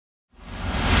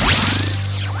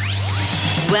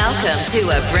Welcome to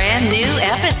a brand new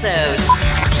episode.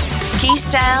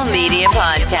 Keystyle Media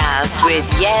Podcast with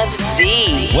Yev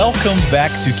Z. Welcome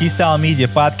back to Keystyle Media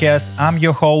Podcast. I'm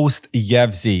your host,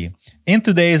 Yev Z. In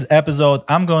today's episode,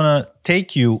 I'm gonna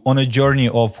take you on a journey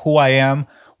of who I am,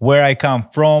 where I come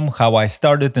from, how I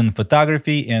started in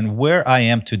photography, and where I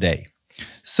am today.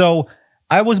 So,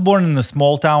 I was born in a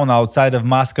small town outside of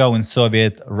Moscow in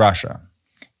Soviet Russia.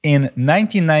 In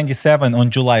 1997, on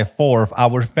July 4th,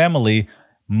 our family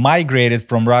migrated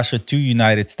from Russia to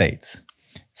United States.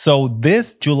 So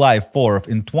this July 4th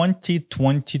in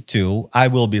 2022, I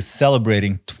will be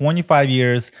celebrating 25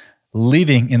 years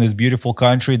living in this beautiful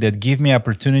country that gave me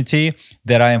opportunity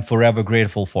that I am forever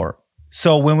grateful for.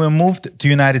 So when we moved to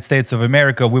United States of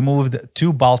America, we moved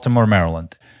to Baltimore,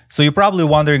 Maryland. So you're probably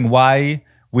wondering why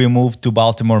we moved to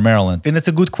Baltimore, Maryland. And it's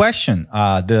a good question.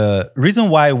 The reason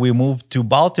why we moved to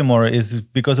Baltimore is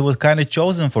because it was kind of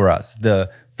chosen for us. The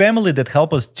family that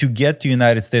helped us to get to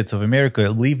United States of America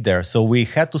lived there. So we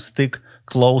had to stick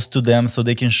close to them so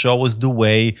they can show us the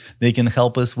way, they can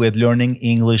help us with learning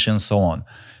English and so on.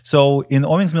 So in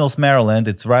Owings Mills, Maryland,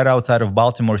 it's right outside of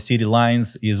Baltimore city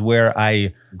lines, is where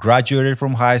I graduated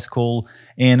from high school.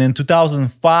 And in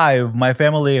 2005, my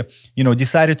family,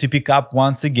 decided to pick up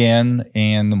once again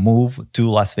and move to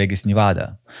Las Vegas,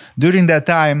 Nevada. During that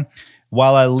time,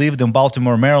 while I lived in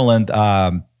Baltimore, Maryland,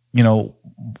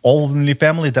 only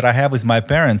family that I have is my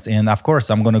parents. And of course,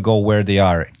 I'm going to go where they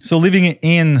are. So living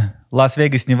in Las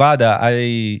Vegas, Nevada,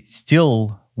 I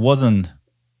still wasn't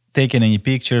taking any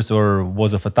pictures or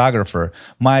was a photographer.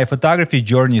 My photography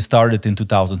journey started in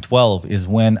 2012 is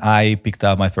when I picked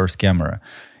up my first camera.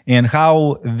 And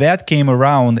how that came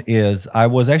around is I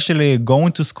was actually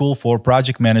going to school for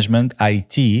project management,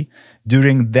 IT.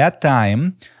 During that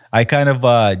time, I kind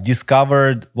of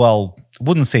discovered,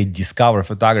 wouldn't say discover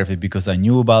photography because I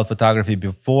knew about photography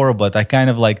before, but I kind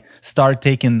of start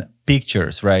taking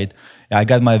pictures, right? I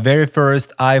got my very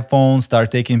first iPhone,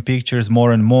 start taking pictures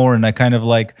more and more, and I kind of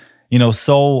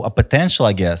saw a potential,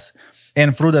 I guess.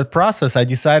 And through that process, I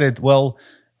decided,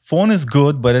 phone is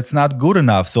good, but it's not good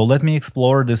enough. So let me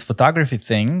explore this photography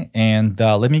thing and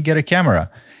let me get a camera.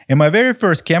 And my very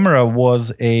first camera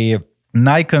was a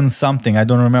Nikon something. I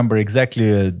don't remember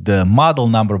exactly the model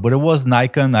number, but it was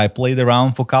Nikon. I played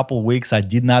around for a couple of weeks. I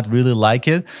did not really like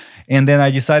it. And then I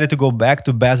decided to go back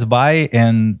to Best Buy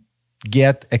and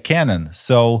get a Canon.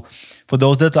 So for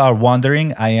those that are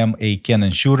wondering, I am a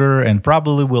Canon shooter and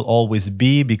probably will always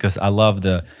be because I love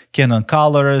the Canon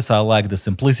colors. I like the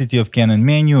simplicity of Canon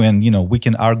menu. And, we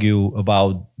can argue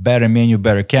about better menu,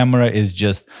 better camera. It's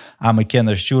just, I'm a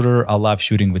Canon shooter. I love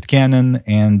shooting with Canon.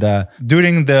 And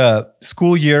during the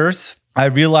school years, I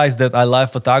realized that I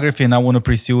love photography and I want to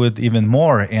pursue it even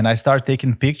more. And I started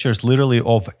taking pictures literally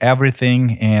of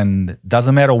everything. And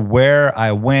doesn't matter where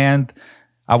I went,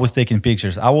 I was taking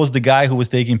pictures. I was the guy who was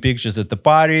taking pictures at the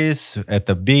parties, at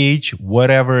the beach,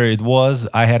 whatever it was.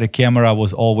 I had a camera. I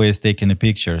was always taking the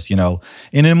pictures, And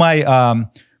in my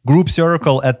group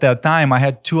circle at that time, I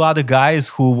had two other guys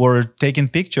who were taking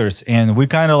pictures. And we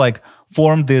kind of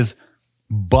formed this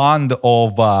bond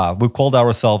of, we called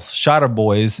ourselves Shutter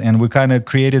Boys. And we kind of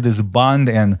created this bond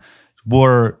and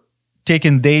were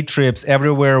taking day trips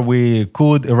everywhere we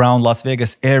could around Las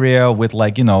Vegas area with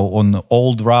on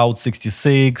old Route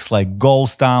 66,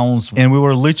 ghost towns. And we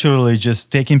were literally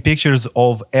just taking pictures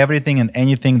of everything and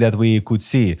anything that we could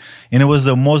see. And it was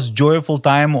the most joyful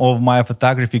time of my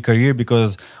photography career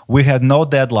because we had no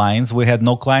deadlines, we had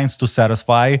no clients to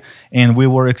satisfy, and we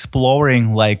were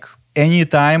exploring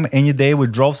anytime, any day we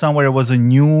drove somewhere, it was a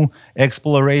new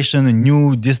exploration, a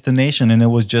new destination, and it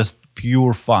was just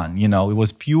pure fun. It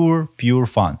was pure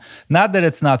fun. Not that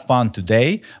it's not fun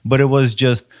today, but it was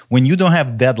just when you don't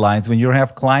have deadlines, when you don't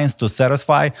have clients to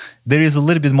satisfy, there is a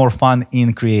little bit more fun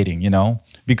in creating,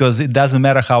 because it doesn't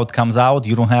matter how it comes out.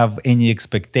 You don't have any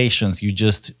expectations. You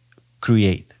just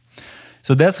create.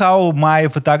 So that's how my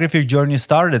photography journey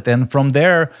started. And from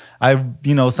there,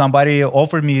 somebody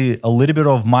offered me a little bit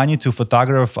of money to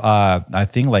photograph, I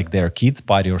think their kids'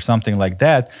 party or something like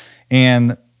that.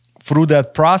 And through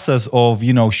that process of,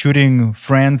 shooting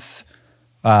friends'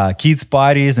 kids'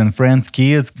 parties and friends'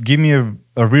 kids, give me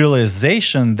a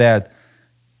realization that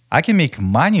I can make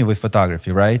money with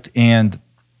photography, right? And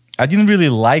I didn't really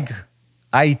like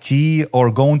IT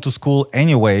or going to school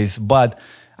anyways, but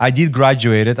I did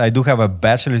graduate it. I do have a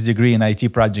bachelor's degree in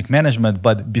IT project management,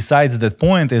 but besides that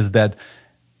point is that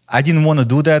I didn't want to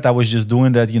do that. I was just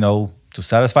doing that, to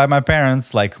satisfy my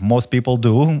parents like most people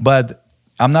do. But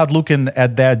I'm not looking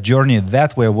at that journey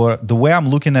that way. The way I'm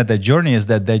looking at that journey is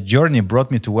that journey brought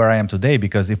me to where I am today.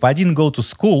 Because if I didn't go to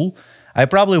school, I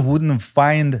probably wouldn't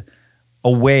find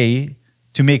a way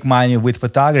to make money with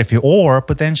photography, or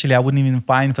potentially I wouldn't even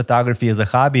find photography as a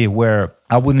hobby where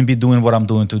I wouldn't be doing what I'm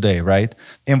doing today, right?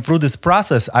 And through this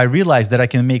process, I realized that I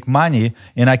can make money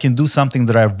and I can do something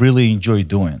that I really enjoy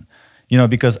doing,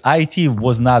 because IT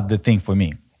was not the thing for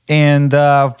me. And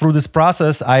through this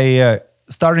process, I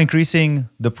started increasing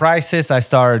the prices. I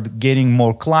started getting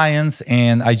more clients,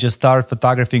 and I just started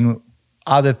photographing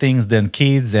other things than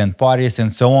kids and parties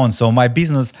and so on. So my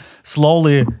business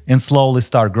slowly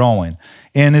started growing.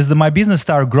 And as my business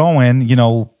started growing,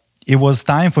 it was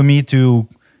time for me to,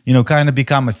 kind of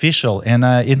become official. And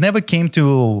it never came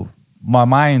to my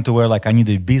mind to where like I need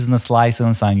a business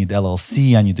license, I need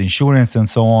LLC, I need insurance and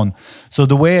so on. So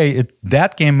the way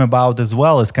that came about as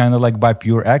well is kind of like by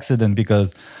pure accident,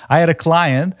 because I had a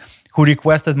client who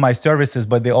requested my services,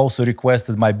 but they also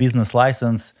requested my business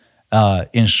license,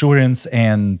 insurance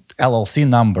and LLC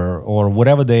number or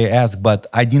whatever they ask, but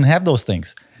I didn't have those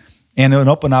things. And it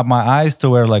opened up my eyes to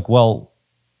where like, well,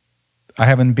 I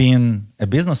haven't been a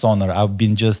business owner. I've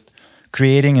been just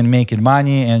creating and making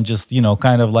money and just,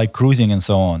 kind of like cruising and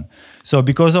so on. So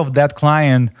because of that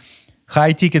client,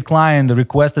 high ticket client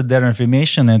requested their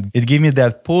information, and it gave me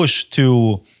that push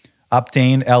to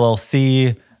obtain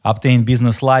LLC, obtain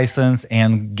business license,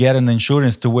 and get an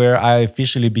insurance to where I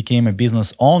officially became a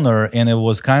business owner. And it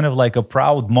was kind of like a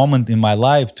proud moment in my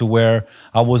life to where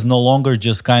I was no longer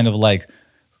just kind of like,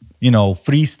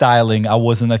 freestyling. I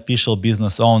was an official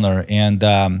business owner. And,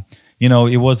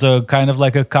 it was a kind of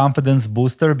like a confidence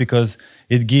booster, because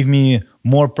it gave me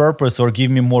more purpose or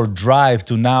give me more drive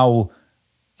to now,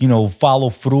 follow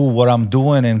through what I'm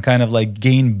doing and kind of like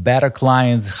gain better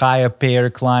clients, higher payer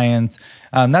clients,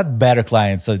 not better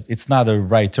clients. It's not the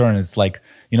right term. It's like,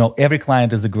 every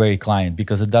client is a great client,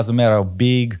 because it doesn't matter how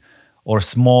big or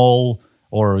small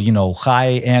or,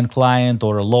 high-end client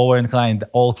or a lower-end client.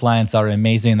 All clients are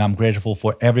amazing. I'm grateful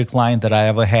for every client that I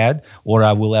ever had or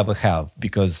I will ever have,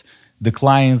 because the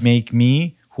clients make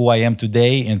me who I am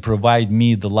today and provide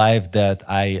me the life that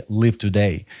I live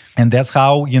today. And that's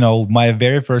how, my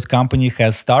very first company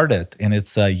has started. And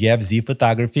it's YevZ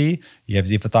Photography,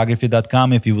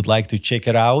 yevzphotography.com if you would like to check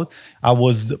it out. I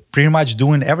was pretty much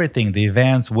doing everything, the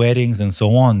events, weddings, and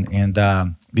so on. And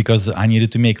because I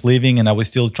needed to make living, and I was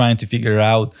still trying to figure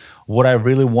out what I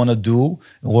really want to do,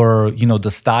 or,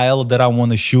 the style that I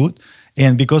want to shoot.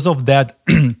 And because of that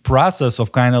process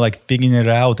of kind of like figuring it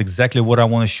out exactly what I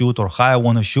want to shoot or how I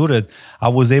want to shoot it, I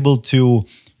was able to,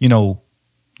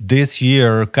 this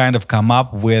year kind of come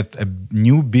up with a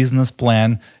new business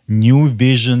plan, new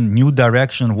vision, new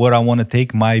direction, where I want to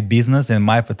take my business and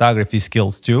my photography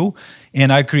skills to.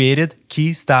 And I created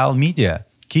Keystyle Media.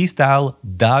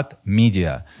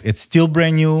 Keystyle.media. It's still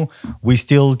brand new. We're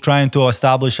still trying to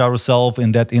establish ourselves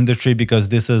in that industry, because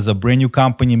this is a brand new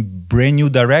company, brand new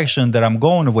direction that I'm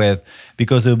going with,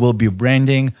 because it will be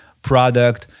branding,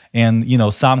 product, and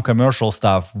some commercial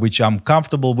stuff, which I'm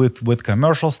comfortable with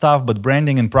commercial stuff, but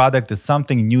branding and product is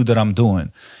something new that I'm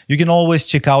doing. You can always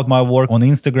check out my work on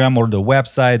Instagram or the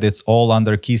website. It's all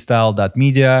under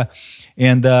keystyle.media.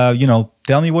 And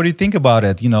tell me what you think about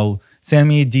it. Send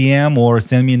me a DM or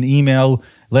send me an email.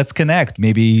 Let's connect.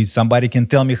 Maybe somebody can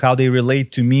tell me how they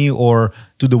relate to me or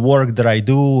to the work that I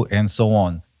do and so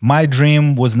on. My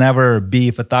dream was never be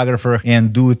a photographer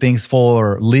and do things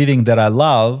for a living that I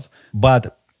love.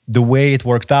 But the way it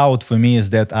worked out for me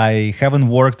is that I haven't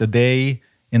worked a day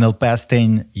in the past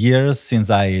 10 years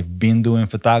since I've been doing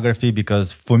photography,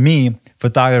 because for me,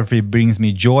 photography brings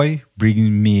me joy, brings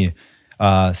me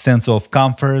a sense of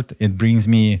comfort. It brings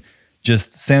me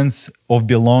just sense of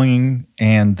belonging,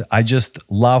 and I just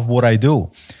love what I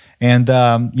do. And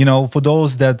for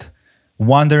those that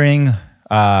wondering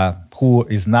who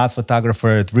is not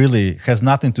photographer, it really has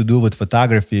nothing to do with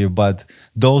photography. But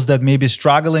those that may be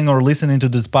struggling or listening to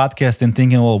this podcast and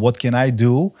thinking, well, what can I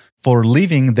do for a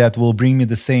living that will bring me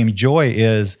the same joy,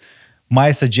 is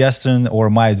my suggestion or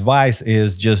my advice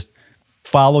is just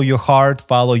follow your heart,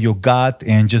 follow your gut,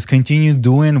 and just continue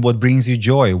doing what brings you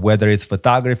joy, whether it's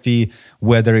photography,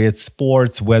 whether it's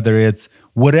sports, whether it's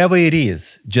whatever it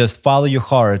is, just follow your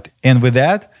heart. And with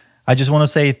that, I just want to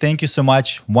say thank you so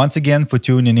much once again for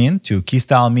tuning in to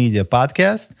Keystyle Media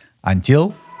Podcast.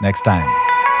 Until next time.